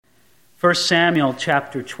1 Samuel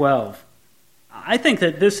chapter 12. I think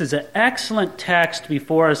that this is an excellent text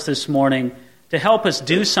before us this morning to help us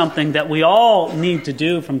do something that we all need to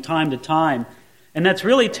do from time to time, and that's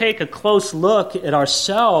really take a close look at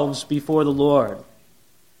ourselves before the Lord.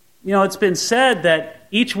 You know, it's been said that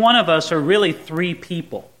each one of us are really three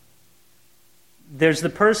people. There's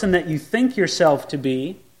the person that you think yourself to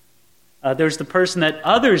be, there's the person that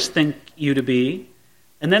others think you to be,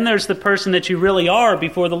 and then there's the person that you really are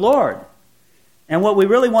before the Lord. And what we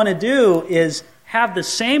really want to do is have the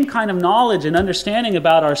same kind of knowledge and understanding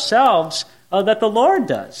about ourselves that the Lord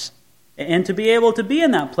does, and to be able to be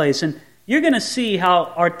in that place. And you're going to see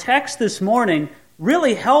how our text this morning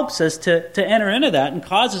really helps us to enter into that and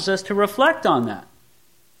causes us to reflect on that.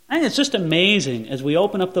 I think it's just amazing as we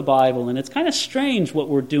open up the Bible, and it's kind of strange what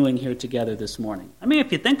we're doing here together this morning. I mean,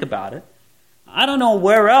 if you think about it, I don't know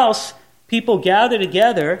where else people gather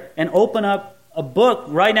together and open up a book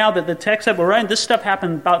right now that the text that we're writing. This stuff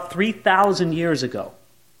happened about 3,000 years ago.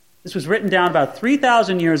 This was written down about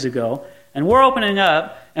 3,000 years ago, and we're opening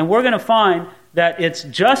up, and we're going to find that it's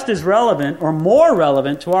just as relevant or more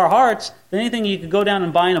relevant to our hearts than anything you could go down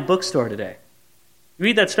and buy in a bookstore today. You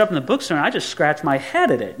read that stuff in the bookstore, and I just scratch my head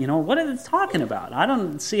at it. You know, what is it talking about? I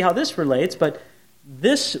don't see how this relates, but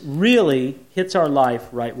this really hits our life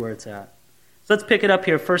right where it's at. So let's pick it up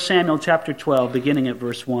here, 1 Samuel chapter 12, beginning at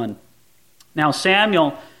verse 1. Now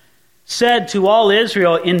Samuel said to all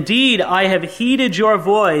Israel, "Indeed, I have heeded your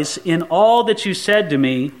voice in all that you said to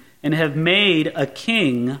me, and have made a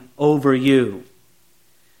king over you."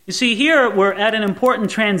 You see, here we're at an important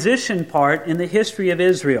transition part in the history of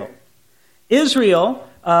Israel. Israel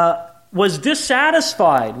was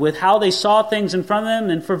dissatisfied with how they saw things in front of them,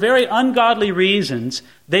 and for very ungodly reasons,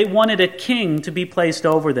 they wanted a king to be placed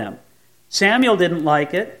over them. Samuel didn't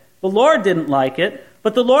like it. The Lord didn't like it.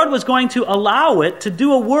 But the Lord was going to allow it to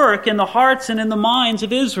do a work in the hearts and in the minds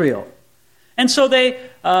of Israel. And so they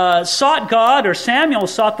sought God, or Samuel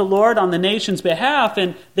sought the Lord on the nation's behalf,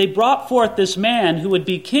 and they brought forth this man who would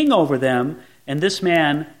be king over them, and this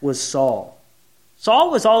man was Saul. Saul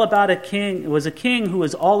was all about a king. It was a king who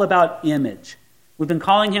was all about image. We've been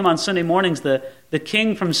calling him on Sunday mornings the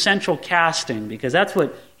king from central casting, because that's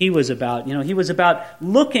what he was about. You know, he was about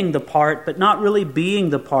looking the part, but not really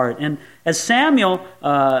being the part. And as Samuel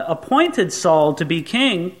appointed Saul to be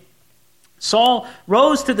king, Saul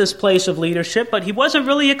rose to this place of leadership, but he wasn't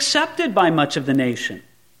really accepted by much of the nation.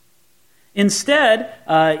 Instead,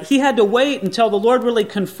 he had to wait until the Lord really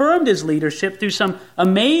confirmed his leadership through some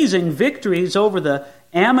amazing victories over the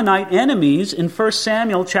Ammonite enemies in 1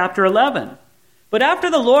 Samuel chapter 11. But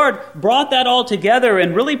after the Lord brought that all together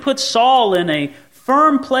and really put Saul in a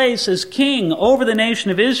firm place as king over the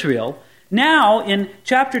nation of Israel, now in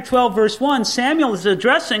chapter 12, verse 1, Samuel is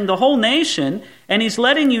addressing the whole nation, and he's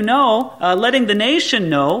letting the nation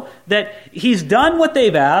know that he's done what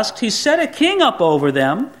they've asked. He's set a king up over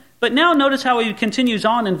them. But now notice how he continues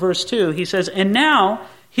on in verse 2. He says, "And now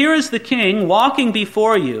here is the king walking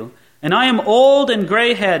before you, and I am old and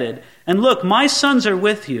gray-headed, and look, my sons are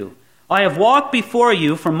with you. I have walked before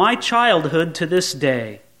you from my childhood to this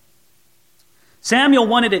day." Samuel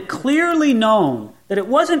wanted it clearly known that it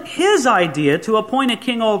wasn't his idea to appoint a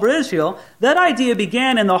king over Israel. That idea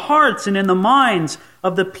began in the hearts and in the minds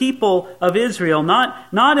of the people of Israel, not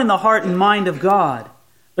in the heart and mind of God.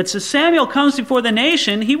 But so Samuel comes before the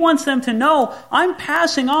nation, he wants them to know, I'm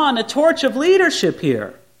passing on a torch of leadership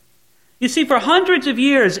here. You see, for hundreds of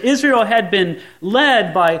years, Israel had been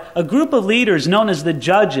led by a group of leaders known as the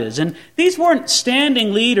judges. And these weren't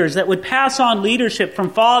standing leaders that would pass on leadership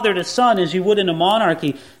from father to son as you would in a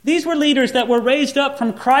monarchy. These were leaders that were raised up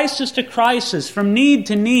from crisis to crisis, from need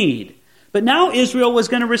to need. But now Israel was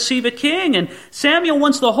going to receive a king, and Samuel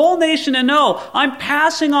wants the whole nation to know, I'm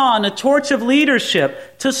passing on a torch of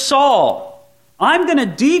leadership to Saul. I'm going to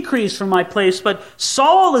decrease from my place, but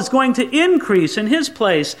Saul is going to increase in his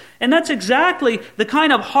place. And that's exactly the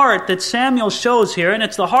kind of heart that Samuel shows here, and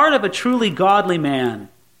it's the heart of a truly godly man.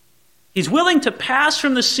 He's willing to pass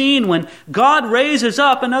from the scene when God raises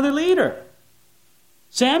up another leader.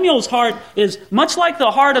 Samuel's heart is much like the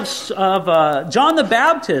heart of John the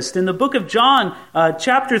Baptist in the book of John,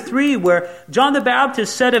 chapter 3, where John the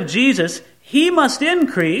Baptist said of Jesus, "He must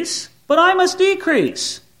increase, but I must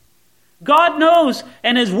decrease." God knows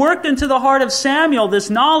and has worked into the heart of Samuel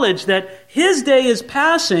this knowledge that his day is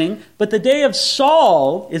passing, but the day of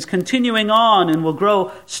Saul is continuing on and will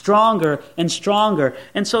grow stronger and stronger.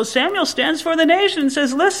 And so Samuel stands for the nation and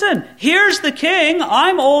says, listen, here's the king.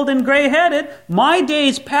 I'm old and gray-headed. My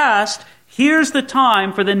day's past. Here's the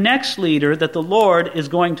time for the next leader that the Lord is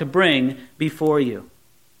going to bring before you.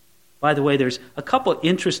 By the way, there's a couple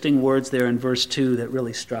interesting words there in verse 2 that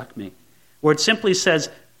really struck me, where it simply says,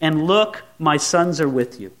 "And look, my sons are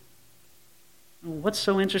with you." What's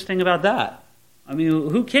so interesting about that? I mean,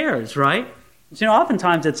 who cares, right?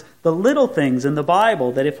 Oftentimes it's the little things in the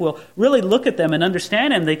Bible that if we'll really look at them and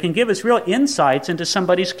understand them, they can give us real insights into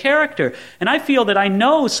somebody's character. And I feel that I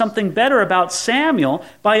know something better about Samuel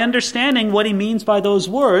by understanding what he means by those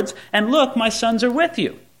words, "And look, my sons are with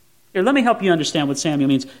you." Here, let me help you understand what Samuel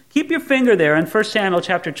means. Keep your finger there in 1 Samuel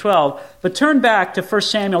chapter 12, but turn back to 1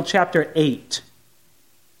 Samuel chapter 8.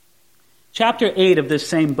 Chapter 8 of this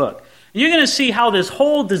same book. You're going to see how this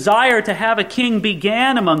whole desire to have a king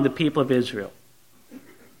began among the people of Israel.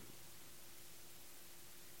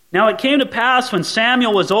 Now it came to pass when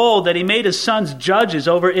Samuel was old that he made his sons judges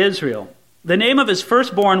over Israel. The name of his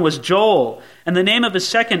firstborn was Joel, and the name of his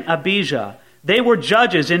second Abijah. They were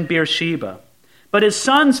judges in Beersheba. But his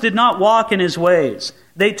sons did not walk in his ways.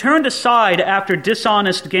 They turned aside after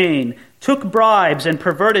dishonest gain, took bribes, and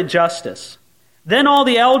perverted justice. Then all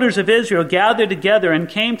the elders of Israel gathered together and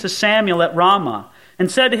came to Samuel at Ramah,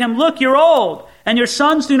 and said to him, "Look, you're old, and your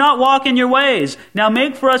sons do not walk in your ways. Now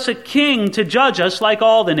make for us a king to judge us like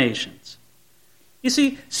all the nations." You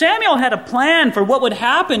see, Samuel had a plan for what would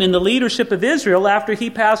happen in the leadership of Israel after he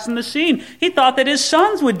passed from the scene. He thought that his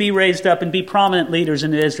sons would be raised up and be prominent leaders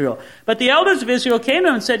in Israel. But the elders of Israel came to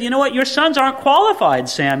him and said, "You know what? Your sons aren't qualified,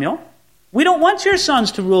 Samuel. We don't want your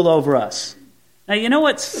sons to rule over us." Now, you know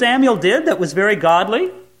what Samuel did that was very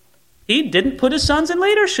godly? He didn't put his sons in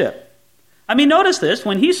leadership. I mean, notice this.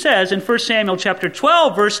 When he says in 1 Samuel chapter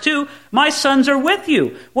 12, verse 2, "My sons are with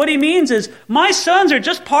you," what he means is, my sons are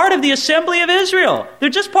just part of the assembly of Israel. They're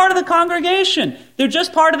just part of the congregation. They're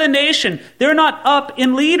just part of the nation. They're not up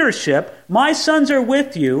in leadership. My sons are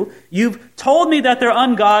with you. You've told me that they're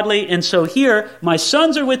ungodly, and so here, my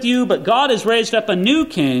sons are with you, but God has raised up a new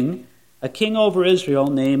king, a king over Israel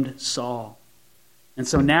named Saul. And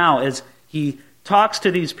so now, as he talks to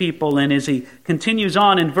these people, and as he continues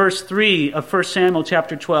on in verse 3 of 1 Samuel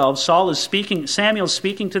chapter 12, Samuel's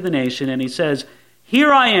speaking to the nation, and he says,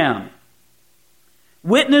 "Here I am.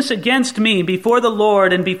 Witness against me before the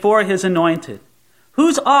Lord and before his anointed.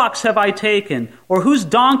 Whose ox have I taken, or whose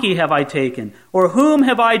donkey have I taken, or whom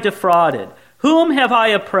have I defrauded? Whom have I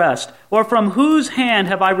oppressed, or from whose hand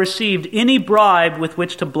have I received any bribe with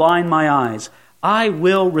which to blind my eyes? I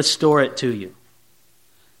will restore it to you."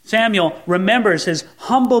 Samuel remembers his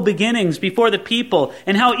humble beginnings before the people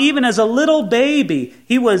and how even as a little baby,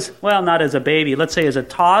 he was, well, not as a baby, let's say as a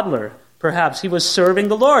toddler, perhaps, he was serving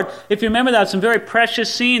the Lord. If you remember that, some very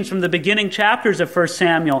precious scenes from the beginning chapters of 1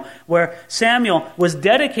 Samuel, where Samuel was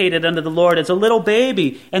dedicated unto the Lord as a little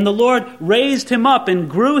baby, and the Lord raised him up and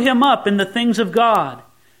grew him up in the things of God.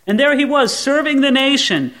 And there he was, serving the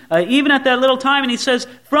nation, even at that little time. And he says,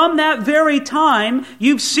 "From that very time,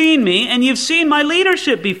 you've seen me, and you've seen my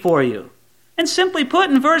leadership before you." And simply put,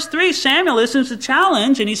 in verse 3, Samuel listens to the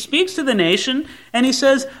challenge, and he speaks to the nation, and he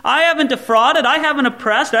says, "I haven't defrauded, I haven't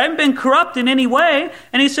oppressed, I haven't been corrupt in any way."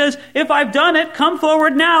 And he says, "If I've done it, come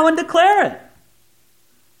forward now and declare it."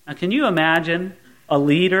 Now, can you imagine a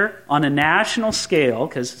leader on a national scale,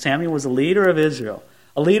 because Samuel was a leader of Israel,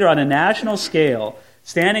 a leader on a national scale,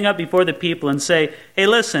 standing up before the people and say, "Hey,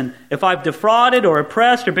 listen, if I've defrauded or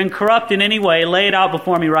oppressed or been corrupt in any way, lay it out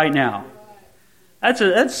before me right now."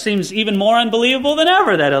 That seems even more unbelievable than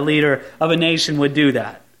ever that a leader of a nation would do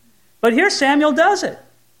that. But here Samuel does it.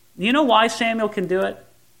 You know why Samuel can do it?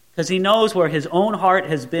 Because he knows where his own heart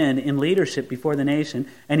has been in leadership before the nation,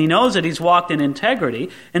 and he knows that he's walked in integrity,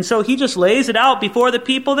 and so he just lays it out before the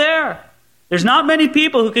people there. There's not many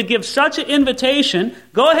people who could give such an invitation,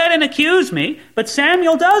 "Go ahead and accuse me," but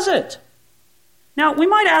Samuel does it. Now, we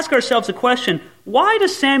might ask ourselves a question, why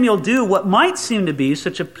does Samuel do what might seem to be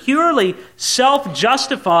such a purely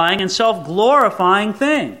self-justifying and self-glorifying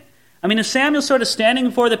thing? I mean, is Samuel sort of standing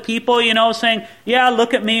before the people, saying, "Yeah,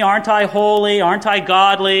 look at me, aren't I holy, aren't I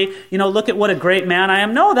godly, look at what a great man I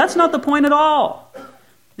am"? No, that's not the point at all.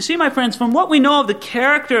 You see, my friends, from what we know of the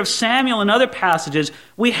character of Samuel in other passages,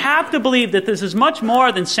 we have to believe that this is much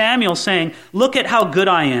more than Samuel saying, "Look at how good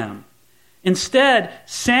I am." Instead,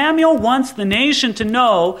 Samuel wants the nation to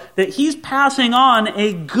know that he's passing on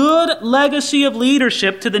a good legacy of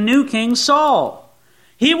leadership to the new king Saul.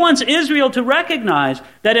 He wants Israel to recognize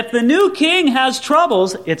that if the new king has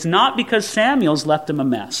troubles, it's not because Samuel's left him a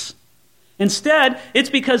mess. Instead, it's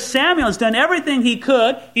because Samuel has done everything he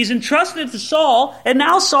could, he's entrusted it to Saul, and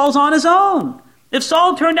now Saul's on his own. If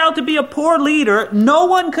Saul turned out to be a poor leader, no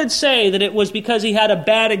one could say that it was because he had a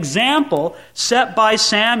bad example set by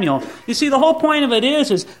Samuel. You see, the whole point of it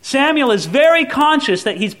is Samuel is very conscious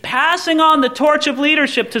that he's passing on the torch of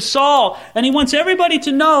leadership to Saul, and he wants everybody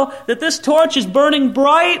to know that this torch is burning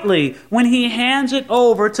brightly when he hands it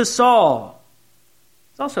over to Saul.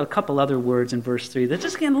 There's also a couple other words in verse 3 that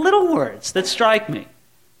just, again, little words that strike me.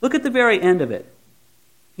 Look at the very end of it.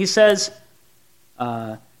 He says,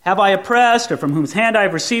 have I oppressed, or from whose hand I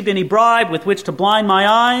have received any bribe with which to blind my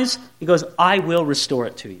eyes? He goes, I will restore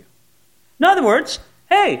it to you. In other words,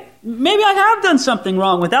 hey, maybe I have done something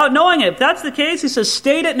wrong without knowing it. If that's the case, he says,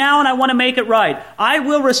 state it now and I want to make it right. I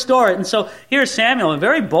will restore it. And so here Samuel,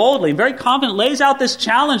 very boldly, very confident, lays out this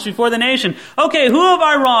challenge before the nation. Okay, who have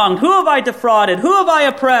I wronged? Who have I defrauded? Who have I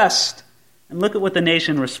oppressed? And look at what the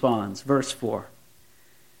nation responds. Verse 4.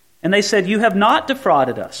 And they said, you have not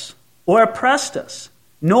defrauded us or oppressed us,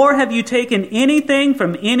 nor have you taken anything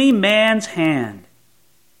from any man's hand.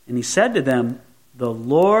 And he said to them, the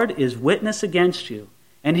Lord is witness against you,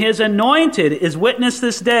 and his anointed is witness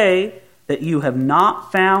this day, that you have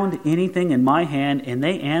not found anything in my hand. And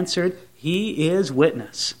they answered, he is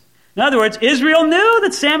witness. In other words, Israel knew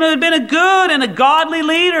that Samuel had been a good and a godly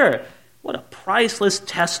leader. What a priceless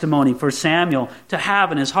testimony for Samuel to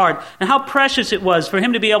have in his heart. And how precious it was for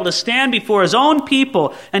him to be able to stand before his own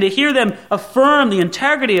people and to hear them affirm the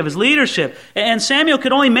integrity of his leadership. And Samuel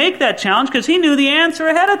could only make that challenge because he knew the answer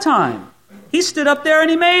ahead of time. He stood up there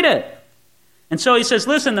and he made it. And so he says,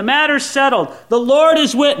 listen, the matter's settled. The Lord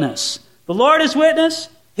is witness. The Lord is witness.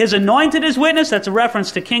 His anointed is witness. That's a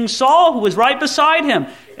reference to King Saul, who was right beside him.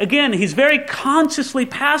 Again, he's very consciously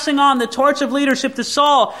passing on the torch of leadership to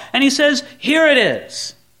Saul. And he says, here it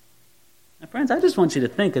is. Now, friends, I just want you to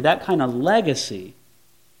think of that kind of legacy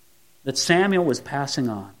that Samuel was passing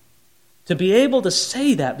on. To be able to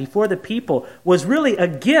say that before the people was really a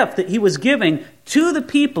gift that he was giving to the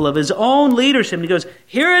people of his own leadership. And he goes,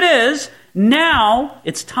 here it is. Now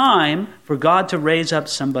it's time for God to raise up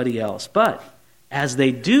somebody else. But as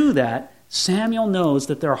they do that, Samuel knows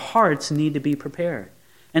that their hearts need to be prepared.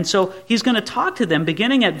 And so he's going to talk to them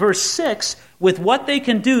beginning at verse 6 with what they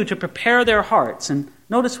can do to prepare their hearts. And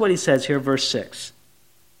notice what he says here, verse 6.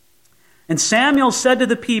 And Samuel said to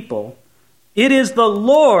the people, it is the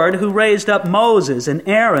Lord who raised up Moses and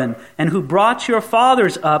Aaron and who brought your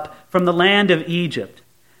fathers up from the land of Egypt.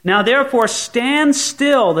 Now therefore stand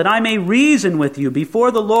still that I may reason with you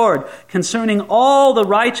before the Lord concerning all the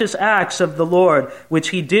righteous acts of the Lord which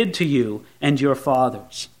he did to you and your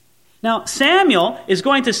fathers. Now Samuel is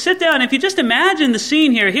going to sit down. If you just imagine the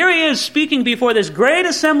scene here he is speaking before this great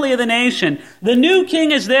assembly of the nation. The new king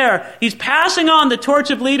is there. He's passing on the torch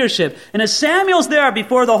of leadership. And as Samuel's there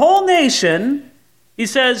before the whole nation, he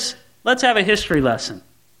says, let's have a history lesson.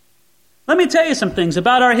 Let me tell you some things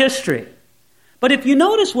about our history. But if you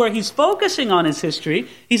notice where he's focusing on his history,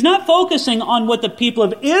 he's not focusing on what the people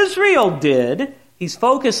of Israel did. He's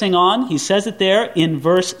focusing on, he says it there in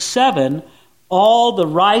verse 7, all the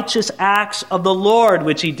righteous acts of the Lord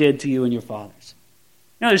which he did to you and your fathers.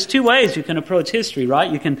 You know, there's two ways you can approach history, right?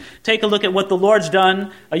 You can take a look at what the Lord's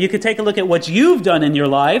done, or you can take a look at what you've done in your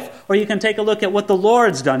life, or you can take a look at what the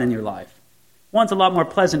Lord's done in your life. One's a lot more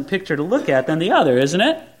pleasant picture to look at than the other, isn't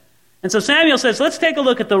it? And so Samuel says, let's take a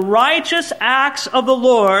look at the righteous acts of the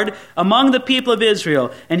Lord among the people of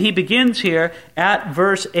Israel. And he begins here at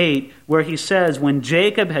verse 8, where he says, when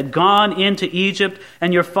Jacob had gone into Egypt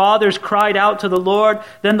and your fathers cried out to the Lord,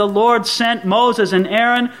 then the Lord sent Moses and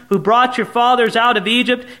Aaron, who brought your fathers out of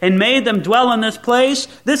Egypt and made them dwell in this place.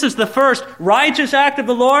 This is the first righteous act of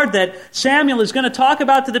the Lord that Samuel is going to talk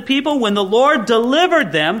about to the people when the Lord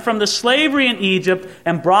delivered them from the slavery in Egypt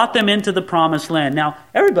and brought them into the promised land. Now,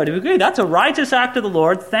 everybody would agree that's a righteous act of the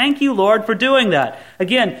Lord. Thank you, Lord, for doing that.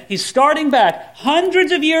 Again, he's starting back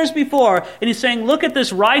hundreds of years before, and he's saying, look at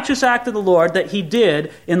this righteous act of the Lord that he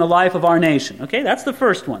did in the life of our nation. Okay, that's the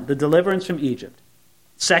first one, the deliverance from Egypt.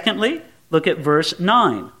 Secondly, look at verse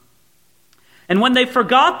 9. And when they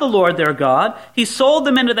forgot the Lord their God, he sold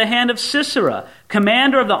them into the hand of Sisera,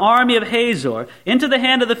 commander of the army of Hazor, into the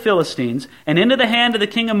hand of the Philistines, and into the hand of the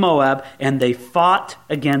king of Moab, and they fought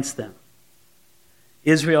against them.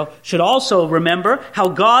 Israel should also remember how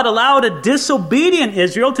God allowed a disobedient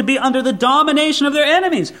Israel to be under the domination of their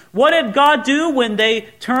enemies. What did God do when they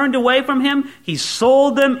turned away from him? He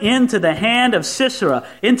sold them into the hand of Sisera,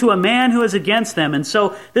 into a man who is against them. And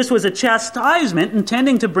so this was a chastisement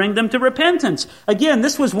intending to bring them to repentance. Again,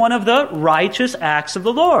 this was one of the righteous acts of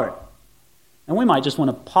the Lord. And we might just want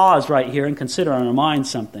to pause right here and consider in our minds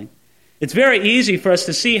something. It's very easy for us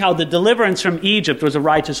to see how the deliverance from Egypt was a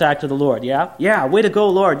righteous act of the Lord. Yeah? Yeah, way to go,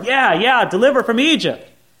 Lord. Yeah, deliver from Egypt.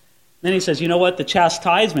 Then he says, you know what? The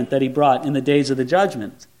chastisement that he brought in the days of the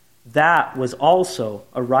judgment, that was also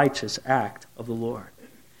a righteous act of the Lord.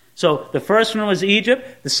 So the first one was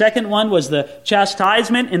Egypt. The second one was the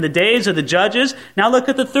chastisement in the days of the judges. Now look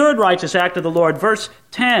at the third righteous act of the Lord, verse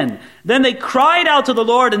 10. Then they cried out to the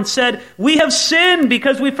Lord and said, we have sinned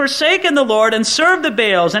because we've forsaken the Lord and served the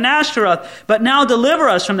Baals and Ashtaroth. But now deliver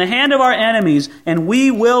us from the hand of our enemies, and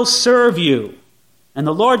we will serve you. And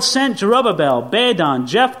the Lord sent Jerubbaal, Bedan,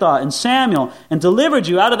 Jephthah, and Samuel, and delivered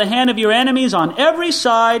you out of the hand of your enemies on every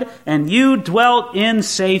side, and you dwelt in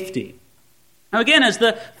safety. Now again, as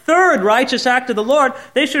the third righteous act of the Lord,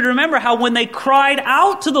 they should remember how when they cried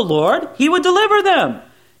out to the Lord, He would deliver them.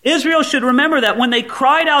 Israel should remember that when they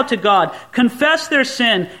cried out to God, confessed their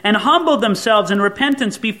sin, and humbled themselves in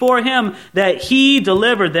repentance before Him, that He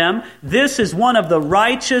delivered them. This is one of the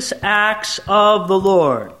righteous acts of the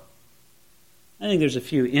Lord. I think there's a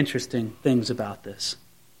few interesting things about this.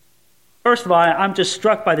 First of all, I'm just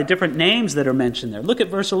struck by the different names that are mentioned there. Look at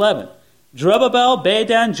verse 11. Jerubbaal,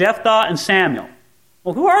 Bedan, Jephthah, and Samuel.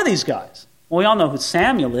 Well, who are these guys? Well, we all know who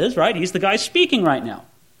Samuel is, right? He's the guy speaking right now.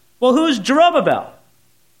 Well, who's Jerubbaal?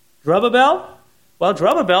 Jerubbaal? Well,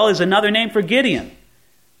 Jerubbaal is another name for Gideon.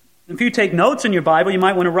 If you take notes in your Bible, you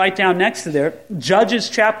might want to write down next to there, Judges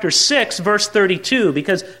chapter 6, verse 32,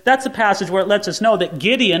 because that's the passage where it lets us know that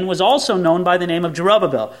Gideon was also known by the name of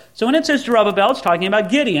Jerubbaal. So when it says Jerubbaal, it's talking about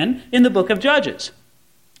Gideon in the book of Judges.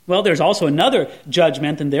 Well, there's also another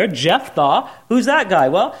judgment in there, Jephthah. Who's that guy?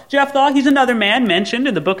 Well, Jephthah, he's another man mentioned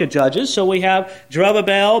in the book of Judges. So we have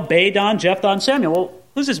Jerubbaal, Bedan, Jephthah, and Samuel. Well,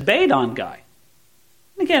 who's this Bedan guy?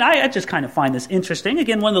 And again, I just kind of find this interesting.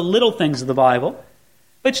 Again, one of the little things of the Bible.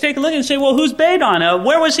 But you take a look and say, well, who's Bedan?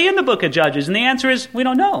 Where was he in the book of Judges? And the answer is, we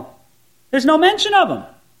don't know. There's no mention of him.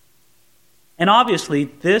 And obviously,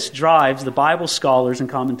 this drives the Bible scholars and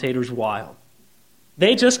commentators wild.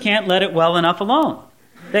 They just can't let it well enough alone.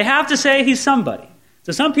 They have to say he's somebody.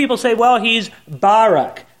 So some people say, well, he's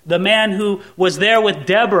Barak, the man who was there with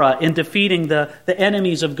Deborah in defeating the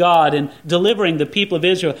enemies of God and delivering the people of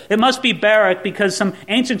Israel. It must be Barak because some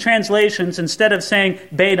ancient translations, instead of saying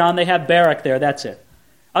Bedan, they have Barak there. That's it.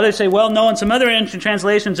 Others say, well, no, in some other ancient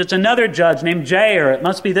translations, it's another judge named Jair. It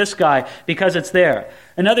must be this guy because it's there.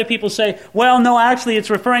 And other people say, well, no, actually, it's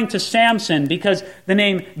referring to Samson because the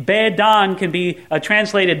name Bedan can be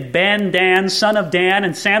translated Ben Dan, son of Dan,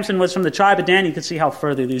 and Samson was from the tribe of Dan. You can see how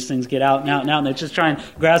further these things get out and out and out, and they're just trying to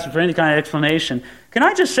grasp for any kind of explanation. Can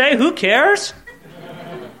I just say, who cares?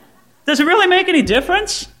 Does it really make any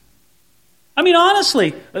difference? I mean,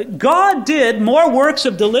 honestly, God did more works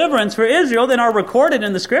of deliverance for Israel than are recorded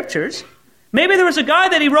in the Scriptures. Maybe there was a guy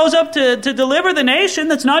that he rose up to deliver the nation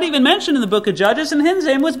that's not even mentioned in the book of Judges, and his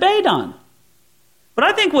name was Bedan. But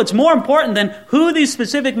I think what's more important than who these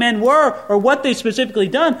specific men were or what they specifically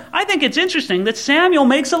done, I think it's interesting that Samuel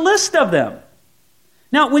makes a list of them.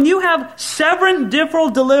 Now, when you have several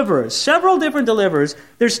different deliverers,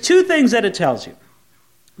 there's two things that it tells you.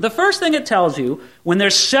 The first thing it tells you, when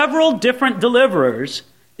there's several different deliverers,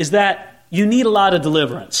 is that you need a lot of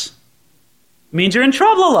deliverance. It means you're in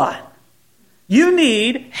trouble a lot. You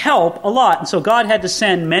need help a lot. And so God had to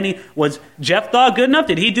send many. Was Jephthah good enough?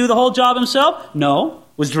 Did he do the whole job himself? No.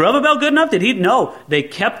 Was Jerubbaal good enough? Did he? No. They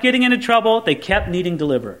kept getting into trouble. They kept needing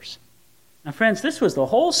deliverers. Now, friends, this was the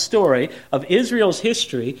whole story of Israel's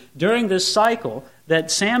history during this cycle that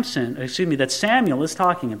Samuel is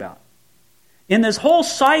talking about. In this whole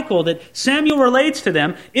cycle that Samuel relates to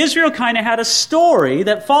them, Israel kind of had a story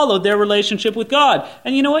that followed their relationship with God.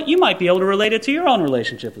 And you know what? You might be able to relate it to your own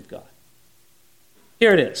relationship with God.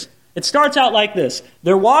 Here it is. It starts out like this.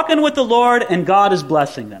 They're walking with the Lord and God is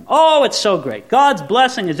blessing them. Oh, it's so great. God's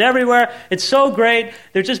blessing is everywhere. It's so great.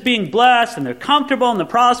 They're just being blessed and they're comfortable and they're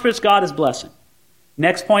prosperous. God is blessing.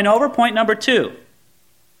 Next point over, point number 2.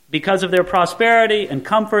 Because of their prosperity and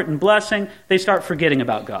comfort and blessing, they start forgetting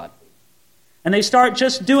about God. And they start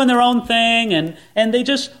just doing their own thing, and they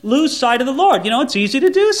just lose sight of the Lord. You know, it's easy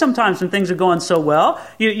to do sometimes when things are going so well.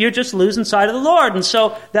 You're just losing sight of the Lord. And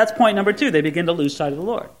so that's point number 2. They begin to lose sight of the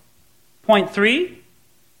Lord. Point 3,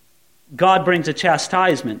 God brings a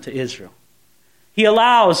chastisement to Israel. He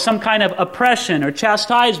allows some kind of oppression or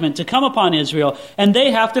chastisement to come upon Israel, and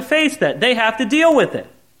they have to face that. They have to deal with it.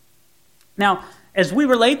 Now, as we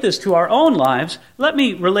relate this to our own lives, let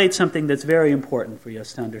me relate something that's very important for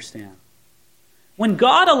us to understand. When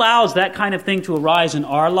God allows that kind of thing to arise in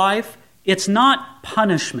our life, it's not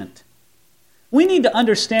punishment. We need to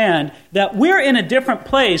understand that we're in a different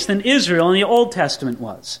place than Israel in the Old Testament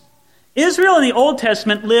was. Israel in the Old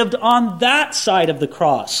Testament lived on that side of the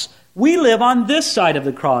cross. We live on this side of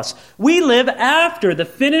the cross. We live after the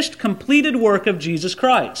finished, completed work of Jesus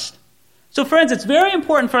Christ. So friends, it's very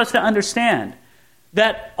important for us to understand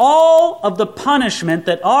that all of the punishment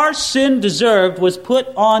that our sin deserved was put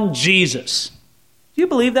on Jesus. Do you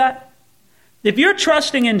believe that? If you're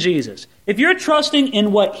trusting in Jesus, if you're trusting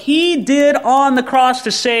in what He did on the cross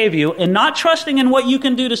to save you and not trusting in what you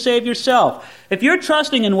can do to save yourself, if you're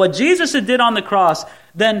trusting in what Jesus did on the cross,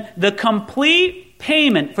 then the complete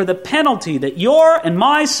payment for the penalty that your and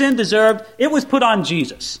my sin deserved, it was put on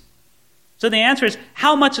Jesus. So the answer is,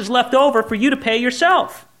 how much is left over for you to pay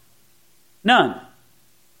yourself? None.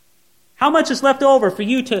 How much is left over for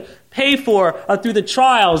you to pay for through the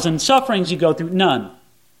trials and sufferings you go through? None.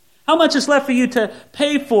 How much is left for you to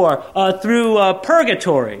pay for through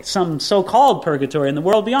purgatory, some so-called purgatory in the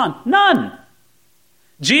world beyond? None.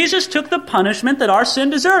 Jesus took the punishment that our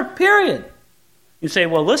sin deserved, period. You say,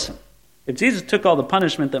 well, listen, if Jesus took all the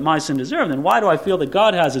punishment that my sin deserved, then why do I feel that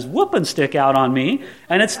God has His whooping stick out on me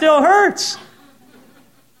and it still hurts?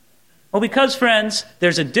 Well, because, friends,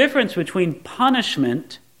 there's a difference between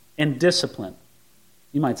punishment and discipline.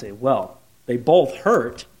 You might say, well, they both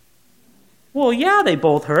hurt. Well, yeah, they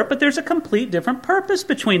both hurt, but there's a complete different purpose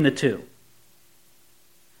between the two.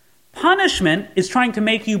 Punishment is trying to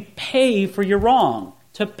make you pay for your wrong,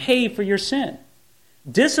 to pay for your sin.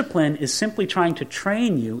 Discipline is simply trying to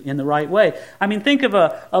train you in the right way. I mean, think of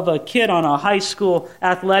a kid on a high school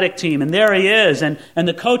athletic team, and there he is, and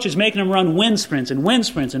the coach is making him run wind sprints and wind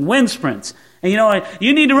sprints and wind sprints. And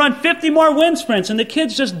you need to run 50 more wind sprints, and the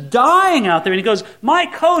kid's just dying out there. And he goes, my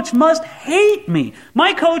coach must hate me.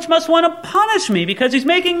 My coach must want to punish me because he's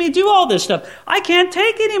making me do all this stuff. I can't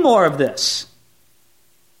take any more of this.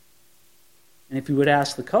 And if you would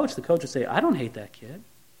ask the coach would say, I don't hate that kid.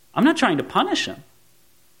 I'm not trying to punish him.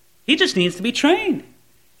 He just needs to be trained.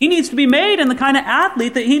 He needs to be made in the kind of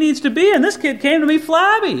athlete that he needs to be. And this kid came to me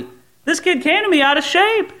flabby. This kid came to me out of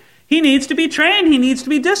shape. He needs to be trained. He needs to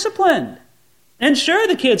be disciplined. And sure,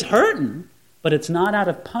 the kid's hurting, but it's not out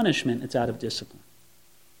of punishment. It's out of discipline.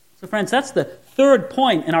 So friends, that's the third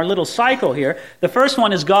point in our little cycle here. The first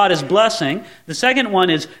one is God is blessing. The second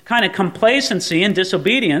one is kind of complacency and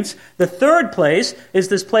disobedience. The third place is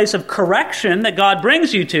this place of correction that God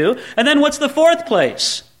brings you to. And then what's the fourth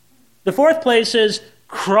place? The fourth place is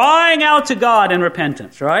crying out to God in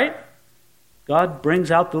repentance, right? God brings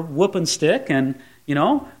out the whooping stick and,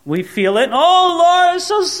 we feel it. Oh, Lord, I'm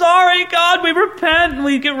so sorry, God. We repent and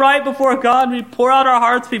we get right before God and we pour out our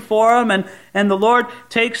hearts before Him and the Lord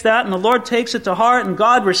takes that and the Lord takes it to heart and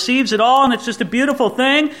God receives it all and it's just a beautiful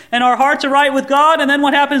thing and our hearts are right with God and then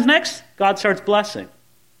what happens next? God starts blessing.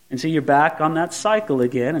 And so you're back on that cycle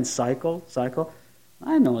again and cycle.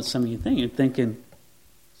 I know what some of you think. You're thinking,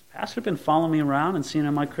 Pastor been following me around and seeing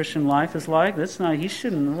how my Christian life is like? That's not, he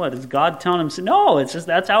shouldn't, what, is God telling him? No, it's just,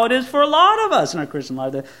 that's how it is for a lot of us in our Christian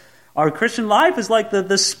life. Our Christian life is like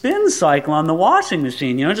the spin cycle on the washing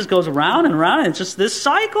machine. It just goes around and around, and it's just this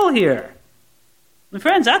cycle here. And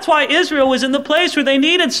friends, that's why Israel was in the place where they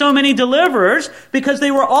needed so many deliverers, because they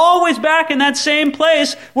were always back in that same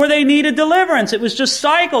place where they needed deliverance. It was just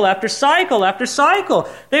cycle after cycle after cycle.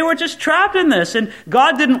 They were just trapped in this, and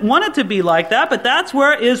God didn't want it to be like that, but that's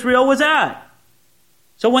where Israel was at.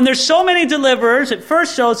 So when there's so many deliverers, it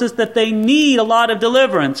first shows us that they need a lot of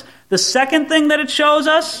deliverance. The second thing that it shows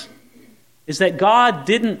us is that God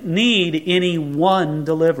didn't need any one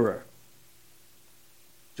deliverer.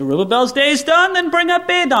 Zerubbabel's day is done, then bring up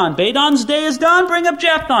Badon. Badon's day is done, bring up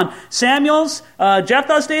Jephthah.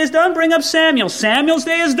 Jephthah's day is done, bring up Samuel. Samuel's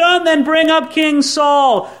day is done, then bring up King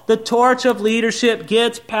Saul. The torch of leadership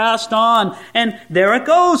gets passed on. And there it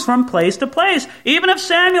goes from place to place. Even if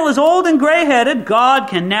Samuel is old and gray-headed, God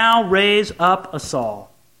can now raise up a Saul.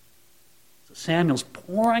 Samuel's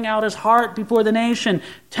pouring out his heart before the nation,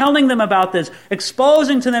 telling them about this,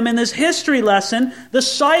 exposing to them in this history lesson the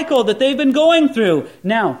cycle that they've been going through.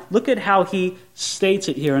 Now, look at how he states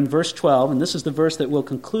it here in verse 12, and this is the verse that we'll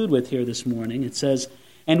conclude with here this morning. It says,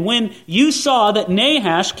 "And when you saw that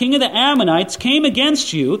Nahash, king of the Ammonites, came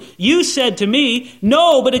against you, you said to me,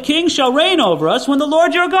 'No, but a king shall reign over us,' when the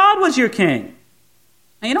Lord your God was your king."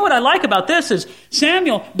 And you know what I like about this is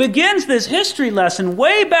Samuel begins this history lesson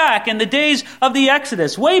way back in the days of the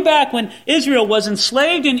Exodus, way back when Israel was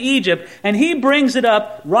enslaved in Egypt, and he brings it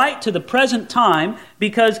up right to the present time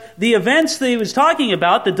because the events that he was talking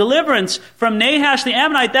about, the deliverance from Nahash the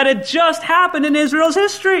Ammonite, that had just happened in Israel's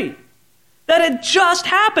history. That had just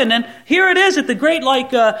happened, and here it is at the great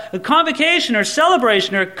convocation or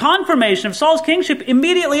celebration or confirmation of Saul's kingship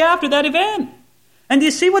immediately after that event. And do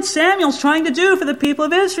you see what Samuel's trying to do for the people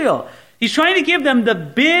of Israel? He's trying to give them the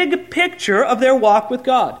big picture of their walk with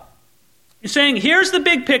God. He's saying, here's the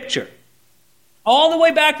big picture. All the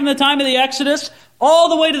way back from the time of the Exodus, all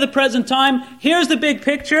the way to the present time, here's the big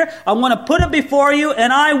picture. I want to put it before you,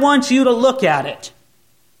 and I want you to look at it.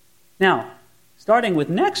 Now, starting with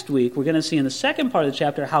next week, we're going to see in the second part of the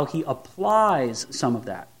chapter how he applies some of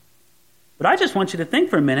that. But I just want you to think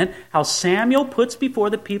for a minute how Samuel puts before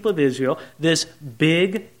the people of Israel this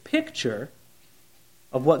big picture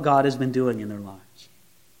of what God has been doing in their lives.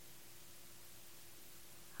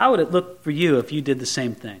 How would it look for you if you did the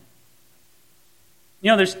same thing? You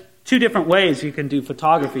know, there's two different ways you can do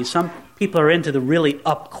photography. Some people are into the really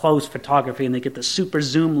up-close photography, and they get the super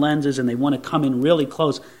zoom lenses, and they want to come in really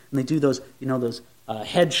close, and they do those, those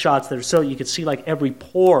headshots that are so you can see like every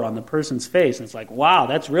pore on the person's face, and it's like, wow,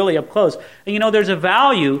 that's really up close. And there's a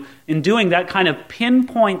value in doing that kind of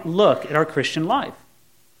pinpoint look at our Christian life.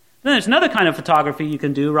 Then there's another kind of photography you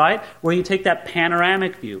can do, right, where you take that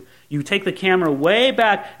panoramic view. You take the camera way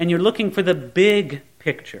back, and you're looking for the big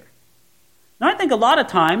picture. Now, I think a lot of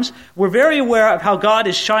times we're very aware of how God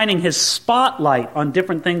is shining his spotlight on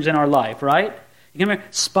different things in our life, right? You can remember,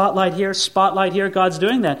 spotlight here, God's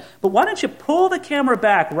doing that. But why don't you pull the camera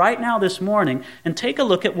back right now this morning and take a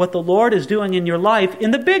look at what the Lord is doing in your life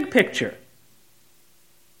in the big picture?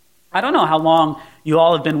 I don't know how long you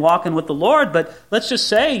all have been walking with the Lord, but let's just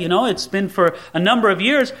say, it's been for a number of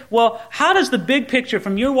years. Well, how does the big picture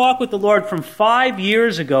from your walk with the Lord from 5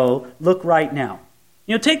 years ago look right now?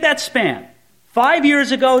 Take that span. 5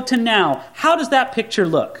 years ago to now, how does that picture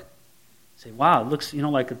look? You say, wow, it looks,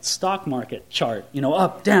 like a stock market chart,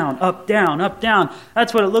 up, down, up, down, up, down.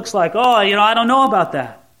 That's what it looks like. Oh, I don't know about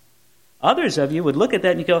that. Others of you would look at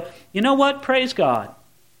that and you go, you know what? Praise God.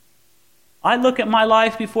 I look at my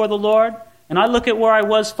life before the Lord, and I look at where I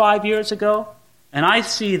was 5 years ago, and I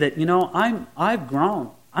see that, I've grown.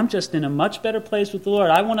 I'm just in a much better place with the Lord.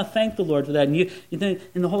 I want to thank the Lord for that. And you think,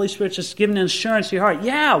 and the Holy Spirit's just giving an assurance to your heart.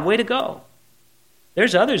 Yeah, way to go.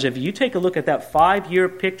 There's others of you. You take a look at that 5-year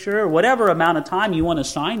picture, or whatever amount of time you want to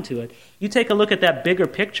assign to it. You take a look at that bigger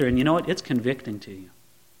picture, and you know what? It's convicting to you.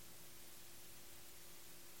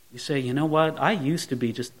 You say, you know what? I used to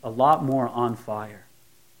be just a lot more on fire.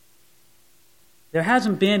 There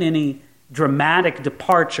hasn't been any dramatic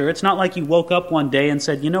departure. It's not like you woke up one day and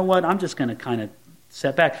said, you know what? I'm just going to kind of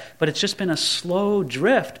set back. But it's just been a slow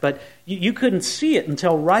drift. But you couldn't see it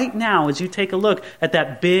until right now as you take a look at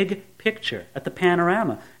that big picture, at the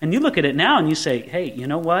panorama. And you look at it now and you say, hey, you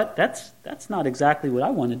know what? That's not exactly what I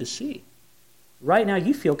wanted to see. Right now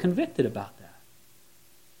you feel convicted about that.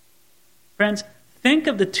 Friends, think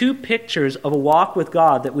of the two pictures of a walk with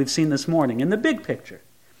God that we've seen this morning in the big picture.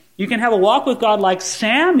 You can have a walk with God like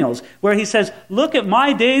Samuel's, where he says, look at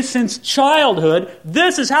my days since childhood.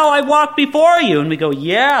 This is how I walked before you. And we go,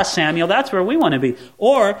 yeah, Samuel, that's where we want to be.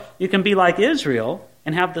 Or you can be like Israel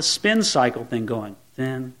and have the spin cycle thing going.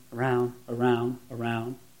 Then, around, around,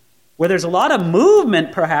 around. Where there's a lot of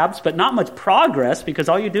movement, perhaps, but not much progress because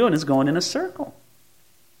all you're doing is going in a circle.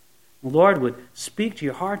 The Lord would speak to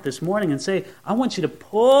your heart this morning and say, I want you to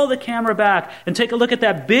pull the camera back and take a look at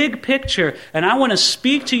that big picture, and I want to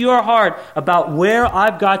speak to your heart about where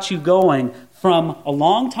I've got you going from a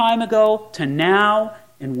long time ago to now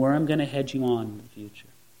and where I'm going to head you on in the future.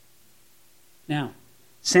 Now,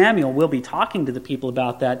 Samuel will be talking to the people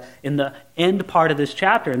about that in the end part of this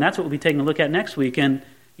chapter, and that's what we'll be taking a look at next week. And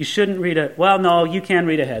you shouldn't read it. Well, no, you can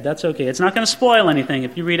read ahead. That's okay. It's not going to spoil anything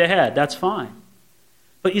if you read ahead. That's fine.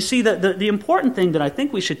 But you see, the important thing that I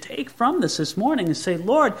think we should take from this morning is say,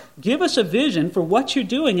 Lord, give us a vision for what you're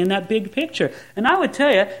doing in that big picture. And I would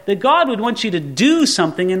tell you that God would want you to do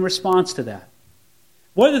something in response to that.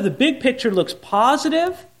 Whether the big picture looks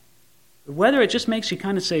positive, or whether it just makes you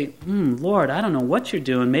kind of say, Lord, I don't know what you're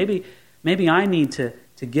doing. Maybe I need to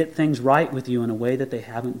get things right with you in a way that they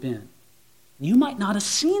haven't been. You might not have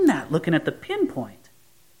seen that looking at the pinpoint,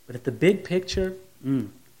 but at the big picture,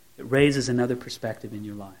 it raises another perspective in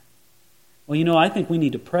your life. Well, I think we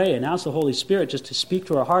need to pray and ask the Holy Spirit just to speak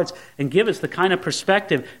to our hearts and give us the kind of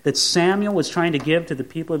perspective that Samuel was trying to give to the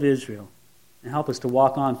people of Israel and help us to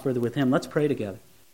walk on further with him. Let's pray together.